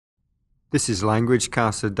This is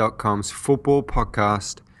LanguageCaster.com's football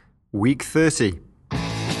podcast, week 30.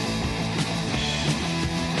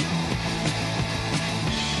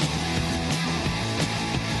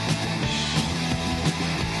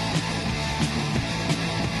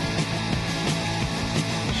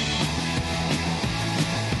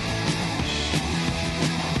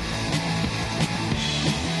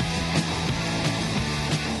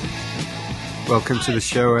 Welcome to the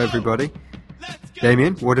show, everybody.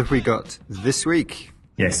 Damien, what have we got this week?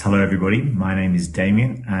 Yes, hello everybody. My name is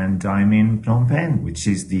Damien and I'm in Phnom Penh, which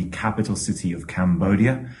is the capital city of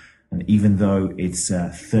Cambodia. And even though it's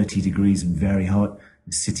 30 degrees and very hot,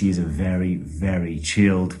 the city is a very, very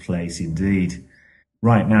chilled place indeed.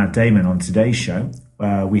 Right now, Damien, on today's show,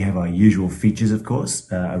 we have our usual features, of course,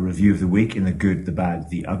 a review of the week in the good, the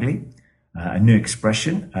bad, the ugly, a new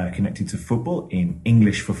expression connected to football in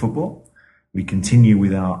English for football. We continue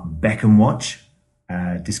with our Beckham Watch,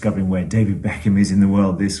 discovering where David Beckham is in the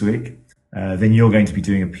world this week. Then you're going to be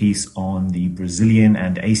doing a piece on the Brazilian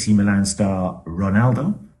and AC Milan star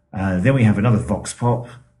Ronaldo. Then we have another Vox Pop,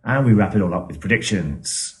 and we wrap it all up with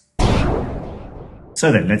predictions.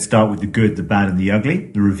 So then, let's start with the good, the bad, and the ugly,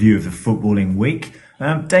 the review of the footballing week.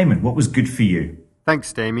 Damon, what was good for you?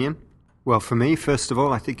 Thanks, Damien. Well, for me, first of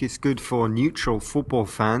all, I think it's good for neutral football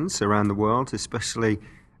fans around the world, especially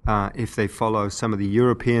if they follow some of the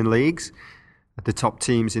European leagues. The top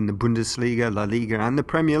teams in the Bundesliga, La Liga and the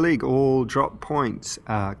Premier League all drop points,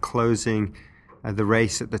 closing the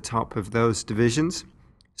race at the top of those divisions.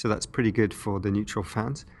 So that's pretty good for the neutral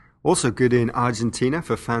fans. Also good in Argentina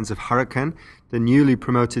for fans of Hurricane, the newly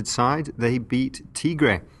promoted side. They beat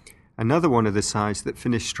Tigre, another one of the sides that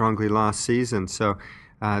finished strongly last season. So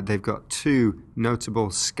they've got two notable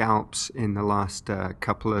scalps in the last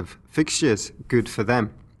couple of fixtures. Good for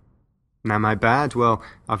them. Now, my bad, well,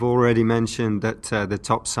 I've already mentioned that the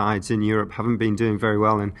top sides in Europe haven't been doing very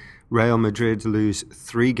well, and Real Madrid lose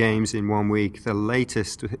 3 games in 1 week, the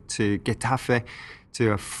latest to Getafe,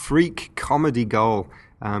 to a freak comedy goal.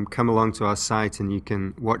 Come along to our site and you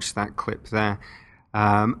can watch that clip there.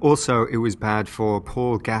 Also, it was bad for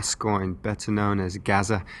Paul Gascoigne, better known as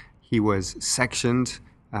Gaza. He was sectioned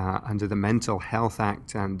under the Mental Health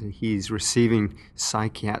Act and he's receiving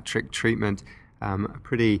psychiatric treatment. A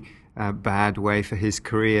pretty bad way for his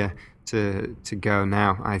career to go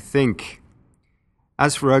now, I think.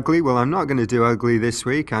 As for ugly, well, I'm not going to do ugly this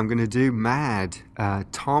week. I'm going to do mad.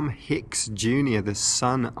 Tom Hicks Jr., the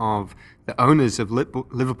son of the owners of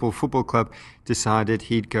Liverpool Football Club, decided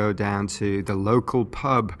he'd go down to the local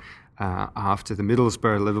pub after the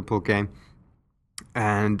Middlesbrough-Liverpool game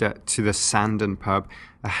and to the Sandon pub,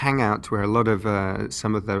 a hangout where a lot of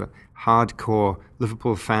some of the hardcore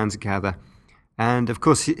Liverpool fans gather. And, of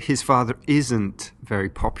course, his father isn't very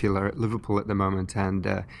popular at Liverpool at the moment,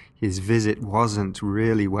 and his visit wasn't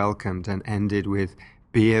really welcomed and ended with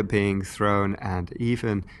beer being thrown and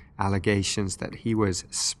even allegations that he was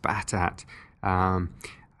spat at. I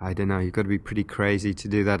don't know, you've got to be pretty crazy to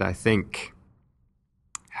do that, I think.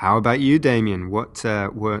 How about you, Damien? What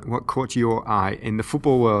caught your eye in the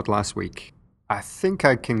football world last week? I think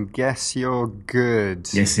I can guess you're good.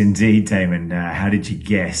 Yes, indeed, Damon. How did you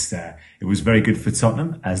guess? It was very good for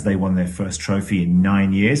Tottenham as they won their first trophy in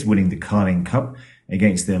 9 years, winning the Carling Cup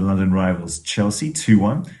against their London rivals Chelsea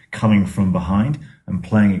 2-1, coming from behind and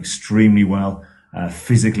playing extremely well,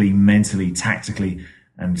 physically, mentally, tactically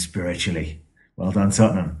and spiritually. Well done,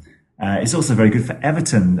 Tottenham. It's also very good for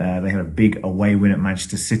Everton. They had a big away win at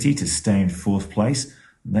Manchester City to stay in 4th place.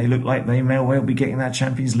 They look like they may well be getting that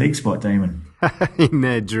Champions League spot, Damon. In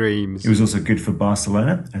their dreams. It was also good for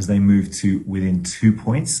Barcelona as they moved to within 2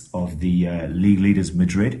 points of the league leaders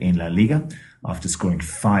Madrid in La Liga after scoring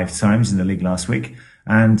 5 times in the league last week.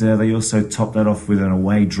 And they also topped that off with an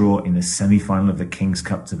away draw in the semi-final of the King's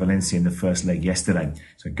Cup to Valencia in the first leg yesterday.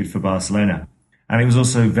 So good for Barcelona. And it was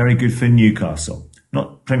also very good for Newcastle.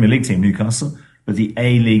 Not Premier League team Newcastle, but the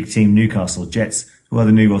A-League team Newcastle Jets, who are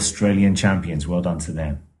the new Australian champions. Well done to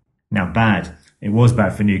them. Now, bad. It was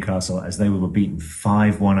bad for Newcastle as they were beaten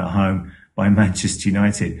 5-1 at home by Manchester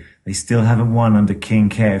United. They still haven't won under King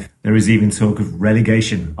Kev. There is even talk of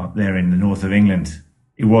relegation up there in the north of England.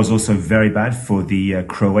 It was also very bad for the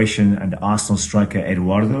Croatian and Arsenal striker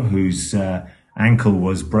Eduardo, whose ankle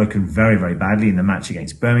was broken very, very badly in the match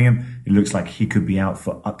against Birmingham. It looks like he could be out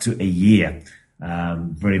for up to a year.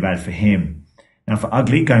 Very bad for him. Now, for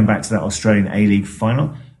ugly, going back to that Australian A-League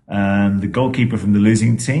final, the goalkeeper from the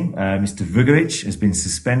losing team, Mr. Vugovic, has been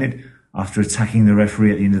suspended after attacking the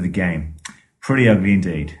referee at the end of the game. Pretty ugly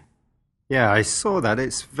indeed. Yeah, I saw that.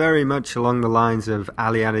 It's very much along the lines of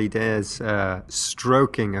Ali Alidair's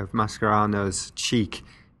stroking of Mascherano's cheek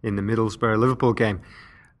in the Middlesbrough-Liverpool game.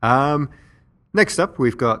 Next up,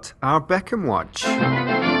 we've got our Beckham Watch.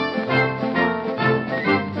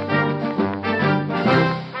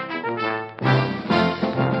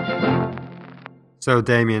 So,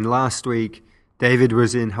 Damien, last week, David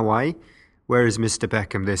was in Hawaii. Where is Mr.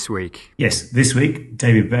 Beckham this week? Yes, this week,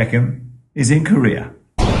 David Beckham is in Korea.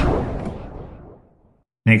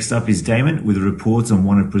 Next up is Damon with a report on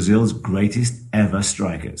one of Brazil's greatest ever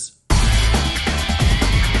strikers.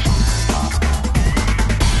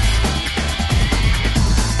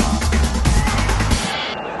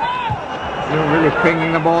 You're really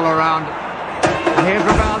pinging the ball around. And here's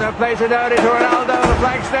Ronaldo, plays it early to Ronaldo, the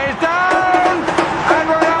flag stays down! And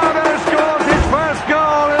Ronaldo scores his first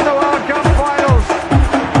goal in the World Cup finals.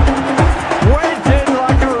 Went in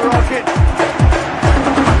like a rocket.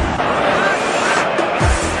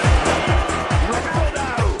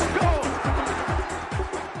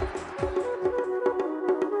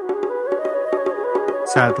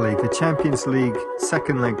 Sadly, the Champions League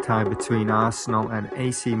second leg tie between Arsenal and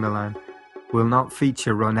AC Milan will not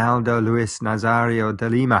feature Ronaldo Luis Nazario de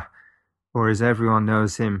Lima, or as everyone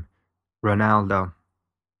knows him, Ronaldo.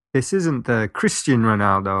 This isn't the Cristiano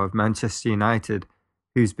Ronaldo of Manchester United,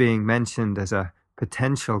 who's being mentioned as a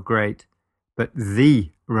potential great, but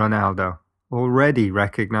the Ronaldo, already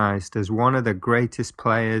recognised as one of the greatest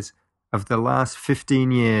players of the last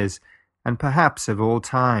 15 years, and perhaps of all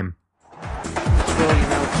time.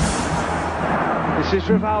 This is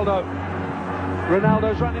Ronaldo.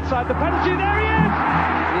 Ronaldo's run inside the penalty. There he is!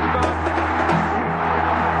 He's gone.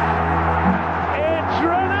 It's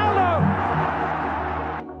Ronaldo!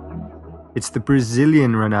 It's the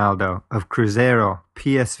Brazilian Ronaldo of Cruzeiro,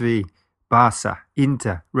 PSV, Barca,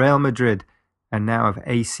 Inter, Real Madrid, and now of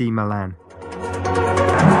AC Milan. Once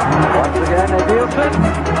again, Nielsen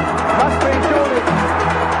must be surely.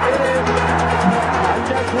 It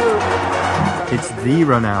is. It's the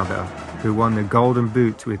Ronaldo who won the Golden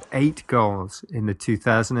Boot with 8 goals in the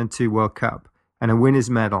 2002 World Cup and a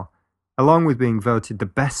winner's medal, along with being voted the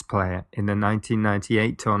best player in the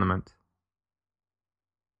 1998 tournament.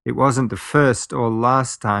 It wasn't the first or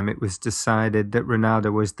last time it was decided that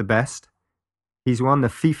Ronaldo was the best. He's won the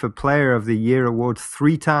FIFA Player of the Year award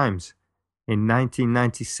 3 times, in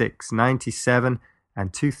 1996, 97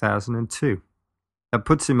 and 2002. That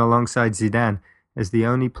puts him alongside Zidane as the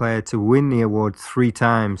only player to win the award 3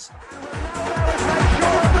 times.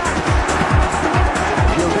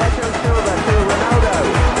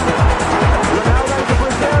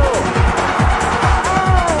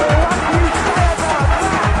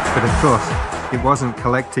 But of course, it wasn't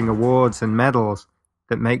collecting awards and medals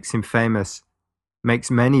that makes him famous,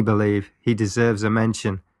 makes many believe he deserves a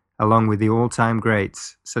mention, along with the all-time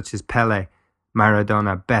greats such as Pelé,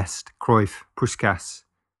 Maradona, Best, Cruyff, Puskás.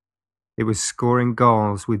 It was scoring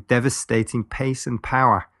goals with devastating pace and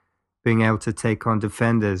power, being able to take on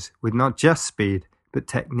defenders with not just speed, but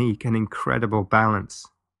technique and incredible balance.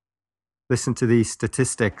 Listen to these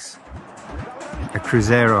statistics. At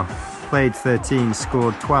Cruzeiro, played 13,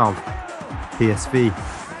 scored 12. PSV,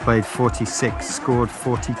 played 46, scored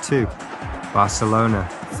 42. Barcelona,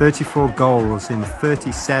 34 goals in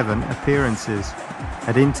 37 appearances.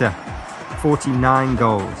 At Inter, 49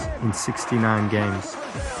 goals in 69 games.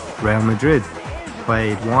 Real Madrid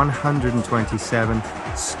played 127,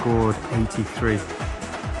 scored 83,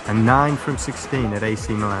 and 9 from 16 at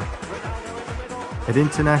AC Milan. At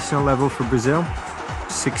international level for Brazil,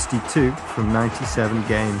 62 from 97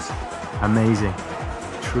 games. Amazing.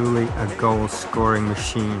 Truly a goal-scoring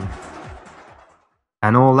machine.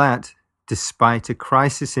 And all that despite a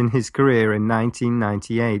crisis in his career in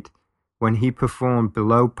 1998, when he performed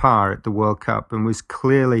below par at the World Cup and was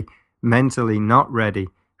clearly mentally not ready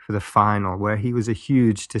for the final, where he was a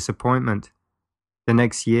huge disappointment. The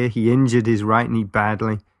next year he injured his right knee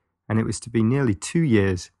badly, and it was to be nearly 2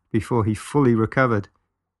 years before he fully recovered.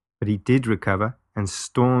 But he did recover and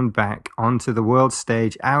stormed back onto the world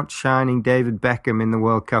stage, outshining David Beckham in the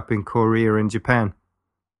World Cup in Korea and Japan.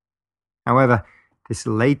 However, this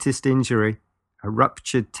latest injury, a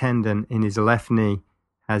ruptured tendon in his left knee,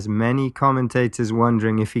 has many commentators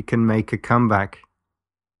wondering if he can make a comeback.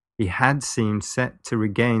 He had seemed set to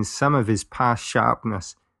regain some of his past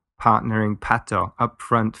sharpness, partnering Pato up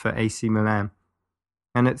front for AC Milan.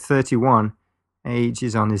 And at 31, age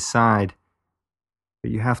is on his side.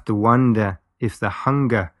 But you have to wonder if the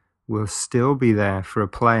hunger will still be there for a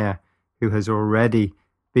player who has already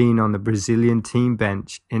been on the Brazilian team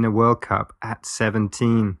bench in a World Cup at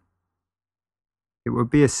 17. It would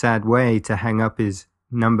be a sad way to hang up his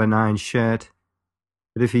number 9 shirt,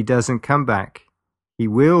 but if he doesn't come back, he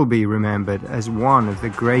will be remembered as one of the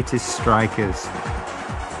greatest strikers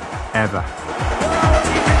ever.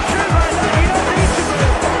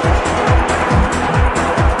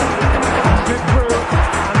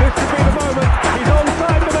 This could be the moment. He's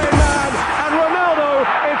onside the main man, and Ronaldo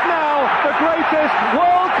is now the greatest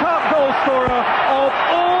World Cup goal scorer of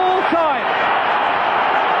all time.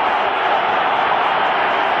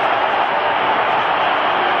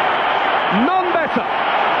 None better.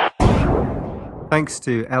 Thanks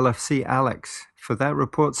to LFC Alex for that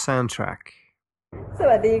report soundtrack. ส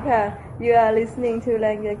วัสดีค่ะ You are listening to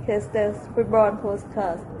Lancaster's Football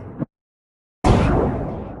Podcast.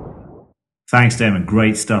 Thanks, Damon.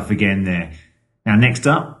 Great stuff again there. Now, next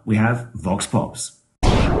up, we have Vox Pops.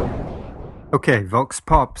 Okay, Vox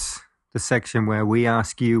Pops, the section where we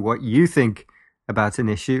ask you what you think about an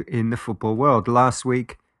issue in the football world. Last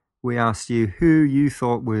week, we asked you who you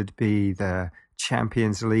thought would be the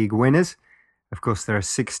Champions League winners. Of course, there are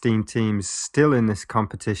 16 teams still in this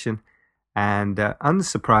competition. And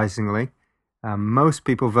unsurprisingly, most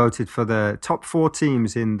people voted for the top 4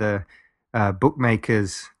 teams in the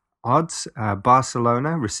bookmakers' odds.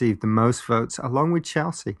 Barcelona received the most votes, along with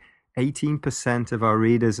Chelsea. 18% of our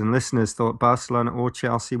readers and listeners thought Barcelona or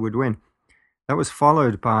Chelsea would win. That was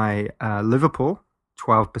followed by Liverpool,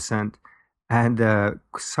 12%, and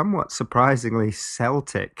somewhat surprisingly,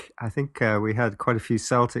 Celtic. I think we had quite a few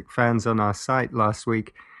Celtic fans on our site last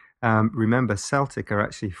week. Remember, Celtic are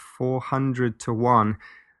actually 400 to 1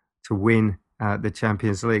 to win the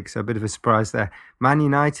Champions League. So a bit of a surprise there. Man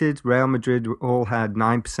United, Real Madrid all had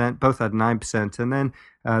 9%, both had 9%, and then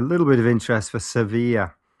a little bit of interest for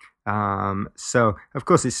Sevilla. So, of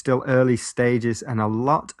course, it's still early stages, and a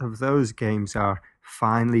lot of those games are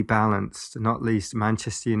finely balanced, not least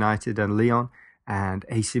Manchester United and Lyon and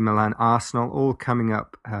AC Milan, Arsenal, all coming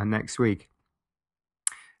up next week.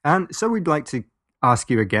 And so we'd like to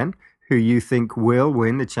ask you again who you think will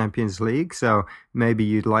win the Champions League. So maybe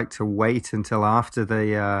you'd like to wait until after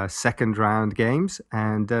the second round games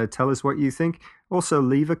and tell us what you think. Also,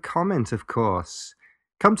 leave a comment, of course.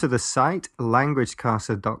 Come to the site,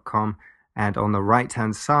 languagecaster.com, and on the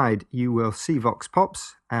right-hand side, you will see Vox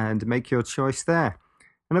Pops and make your choice there.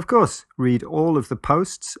 And of course, read all of the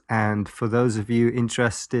posts. And for those of you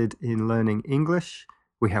interested in learning English,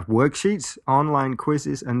 we have worksheets, online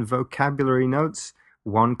quizzes, and vocabulary notes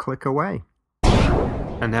one click away.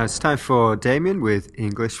 And now it's time for Damien with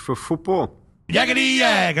English for Football. Yakety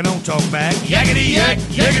yak, and don't talk back. Yakety yak,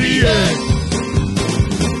 yakety yak.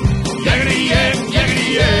 Yakety yak, yakety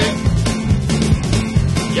yak.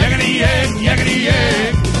 Yakety yak, yakety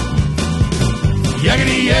yak.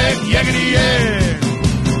 Yakety yak, yakety yak.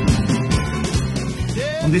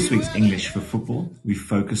 On this week's English for Football, we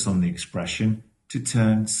focus on the expression to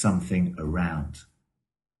turn something around.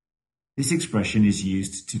 This expression is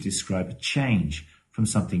used to describe a change from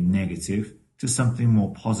something negative to something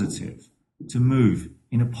more positive, to move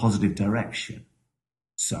in a positive direction.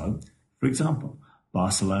 So, for example,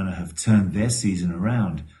 Barcelona have turned their season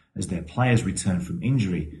around as their players return from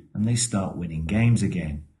injury and they start winning games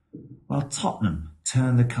again, while Tottenham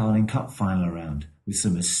turned the Carling Cup final around with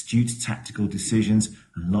some astute tactical decisions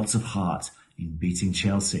and lots of heart in beating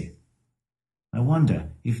Chelsea. I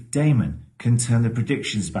wonder if Damon can turn the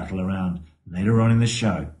predictions battle around later on in the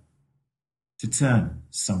show. To turn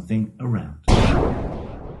something around.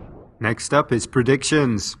 Next up is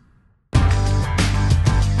predictions.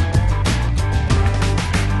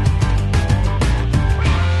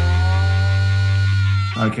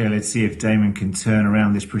 Okay, let's see if Damon can turn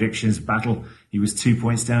around this predictions battle. He was 2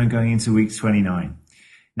 points down going into week 29.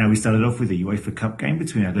 Now, we started off with the UEFA Cup game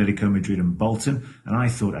between Atletico Madrid and Bolton, and I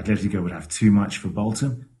thought Atletico would have too much for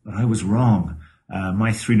Bolton, but I was wrong.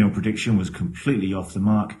 My 3-0 prediction was completely off the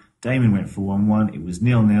mark. Damon went for 1-1. It was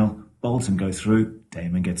 0-0. Bolton go through.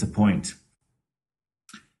 Damon gets a point.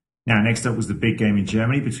 Now, next up was the big game in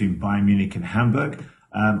Germany between Bayern Munich and Hamburg.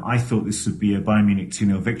 I thought this would be a Bayern Munich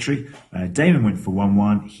 2-0 victory. Damon went for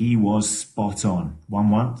 1-1. He was spot on.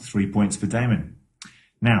 1-1, 3 points for Damon.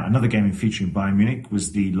 Now, another game featuring Bayern Munich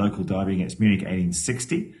was the local derby against Munich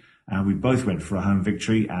 1860. We both went for a home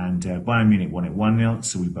victory, and Bayern Munich won it 1-0,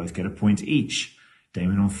 so we both get a point each.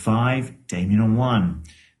 Damon on 5, Damien on 1.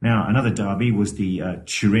 Now, another derby was the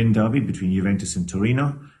Turin derby between Juventus and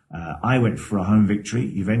Torino. I went for a home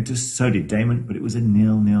victory, Juventus, so did Damon, but it was a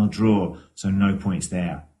 0-0 draw, so no points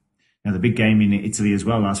there. Now, the big game in Italy as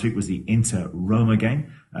well last week was the Inter-Roma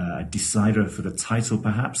game, a decider for the title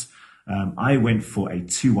perhaps. I went for a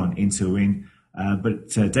 2-1 Inter win, but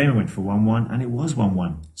Damon went for 1-1, and it was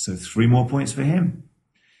 1-1, so 3 more points for him.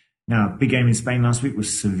 Now, big game in Spain last week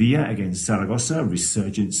was Sevilla against Zaragoza,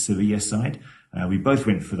 resurgent Sevilla side. We both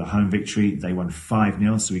went for the home victory. They won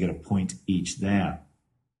 5-0, so we get a point each there.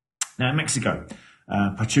 Now in Mexico,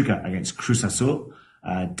 Pachuca against Cruz Azul.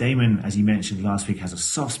 Damon, as he mentioned last week, has a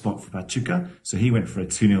soft spot for Pachuca, so he went for a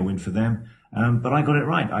 2-0 win for them. But I got it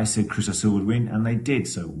right. I said Cruz Azul would win, and they did,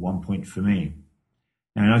 so 1 point for me.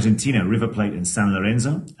 Now in Argentina, River Plate and San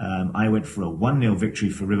Lorenzo. I went for a 1-0 victory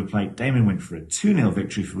for River Plate. Damon went for a 2-0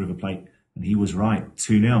 victory for River Plate, and he was right.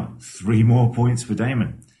 2-0. 3 more points for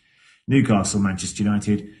Damon. Newcastle, Manchester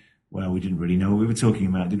United. Well, we didn't really know what we were talking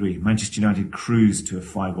about, did we? Manchester United cruised to a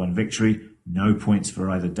 5-1 victory. No points for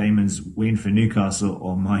either Damon's win for Newcastle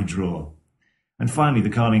or my draw. And finally, the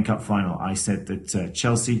Carling Cup final. I said that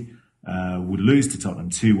Chelsea would lose to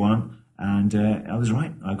Tottenham 2-1. And I was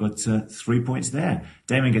right. I got 3 points there.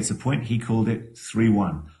 Damon gets a point. He called it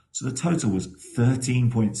 3-1. So the total was 13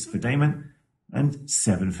 points for Damon and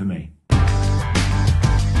 7 for me.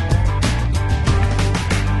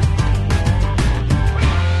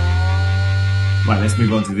 Right, let's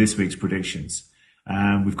move on to this week's predictions.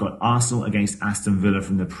 We've got Arsenal against Aston Villa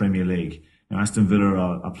from the Premier League. Now, Aston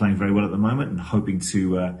Villa are playing very well at the moment and hoping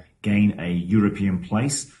to gain a European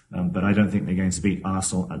place, but I don't think they're going to beat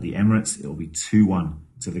Arsenal at the Emirates. It'll be 2-1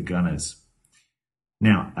 to the Gunners.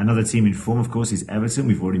 Now, another team in form, of course, is Everton.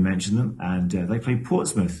 We've already mentioned them, and they play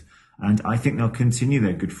Portsmouth. And I think they'll continue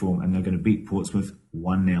their good form, and they're going to beat Portsmouth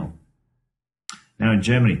 1-0. Now, in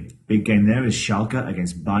Germany, big game there is Schalke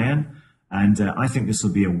against Bayern, and I think this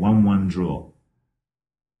will be a 1-1 draw.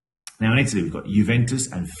 Now in Italy, we've got Juventus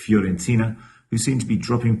and Fiorentina, who seem to be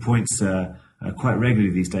dropping points quite regularly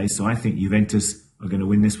these days. So I think Juventus are going to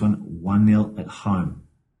win this one 1-0 at home.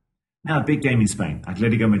 Now a big game in Spain,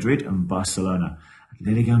 Atletico Madrid and Barcelona.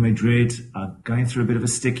 Atletico Madrid are going through a bit of a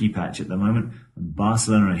sticky patch at the moment, and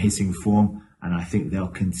Barcelona are hitting form, and I think they'll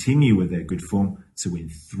continue with their good form to win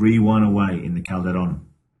 3-1 away in the Calderon.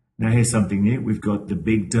 Now here's something new. We've got the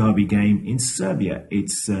big derby game in Serbia.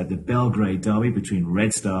 It's the Belgrade derby between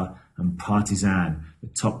Red Star and Partizan, the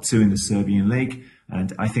top two in the Serbian league,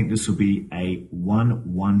 and I think this will be a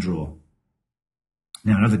 1-1 draw.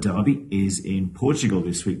 Now another derby is in Portugal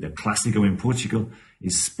this week. The Clásico in Portugal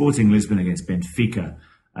is Sporting Lisbon against Benfica.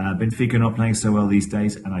 Benfica are not playing so well these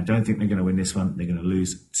days, and I don't think they're going to win this one. They're going to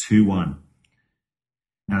lose 2-1.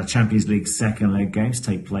 Now the Champions League second leg games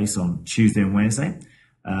take place on Tuesday and Wednesday.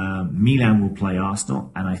 Milan will play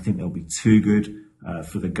Arsenal, and I think they'll be too good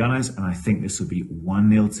for the Gunners, and I think this will be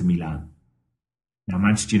 1-0 to Milan. Now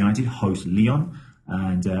Manchester United host Lyon,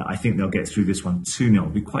 and I think they'll get through this one 2-0. It'll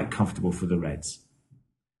be quite comfortable for the Reds.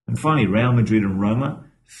 And finally, Real Madrid and Roma,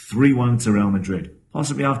 3-1 to Real Madrid.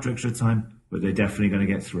 Possibly after extra time, but they're definitely going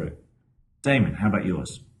to get through it. Damon, how about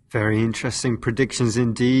yours? Very interesting predictions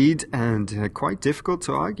indeed, and quite difficult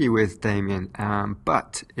to argue with, Damien.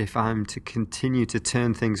 But if I'm to continue to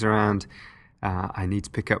turn things around, I need to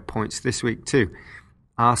pick up points this week too.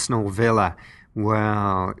 Arsenal Villa.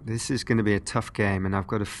 Well, this is going to be a tough game, and I've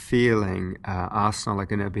got a feeling Arsenal are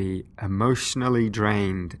going to be emotionally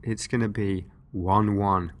drained. It's going to be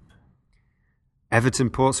 1-1. Everton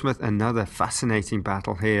Portsmouth, another fascinating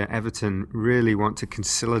battle here. Everton really want to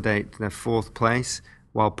consolidate their fourth place,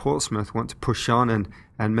 while Portsmouth want to push on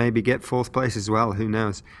and maybe get fourth place as well. Who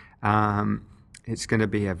knows? It's going to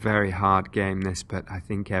be a very hard game, this, but I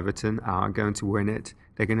think Everton are going to win it.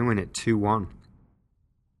 They're going to win it 2-1.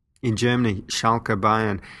 In Germany, Schalke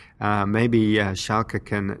Bayern. Maybe Schalke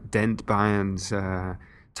can dent Bayern's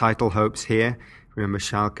title hopes here. Remember,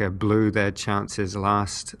 Schalke blew their chances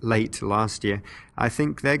late last year. I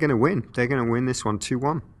think they're going to win. They're going to win this one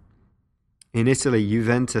 2-1. In Italy,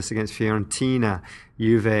 Juventus against Fiorentina.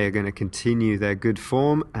 Juve are going to continue their good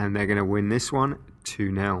form, and they're going to win this one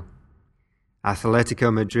 2-0.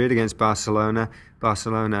 Atletico Madrid against Barcelona.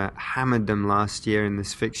 Barcelona hammered them last year in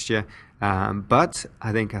this fixture, but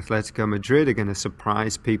I think Atletico Madrid are going to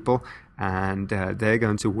surprise people, and they're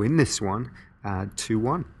going to win this one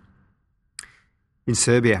 2-1. In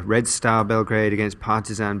Serbia, Red Star Belgrade against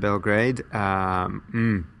Partizan Belgrade.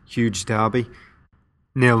 Huge derby.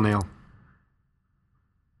 0-0.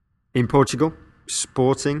 In Portugal,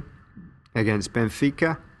 Sporting against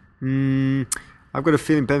Benfica. I've got a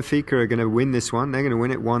feeling Benfica are going to win this one. They're going to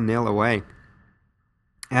win it 1-0 away.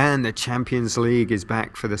 And the Champions League is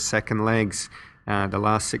back for the second legs. The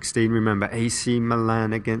last 16, remember, AC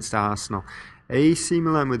Milan against Arsenal. AC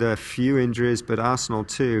Milan with a few injuries, but Arsenal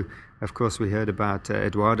too. Of course, we heard about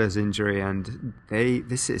Eduardo's injury, and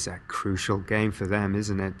this is a crucial game for them,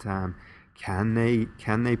 isn't it? Can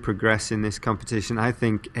they progress in this competition? I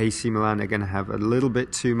think AC Milan are going to have a little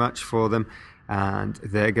bit too much for them, and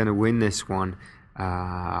they're going to win this one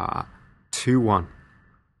 2-1.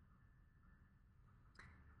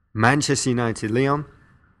 Manchester United, Lyon.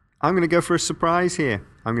 I'm going to go for a surprise here.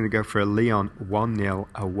 I'm going to go for a Lyon 1-0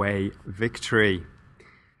 away victory.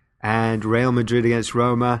 And Real Madrid against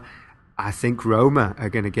Roma. I think Roma are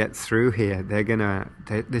going to get through here.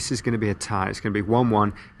 This is going to be a tie. It's going to be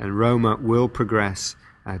 1-1, and Roma will progress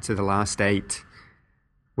to the last 8.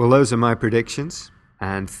 Well, those are my predictions.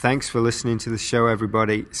 And thanks for listening to the show,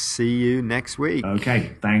 everybody. See you next week.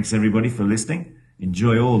 Okay, thanks everybody for listening.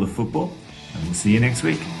 Enjoy all the football, and we'll see you next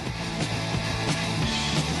week.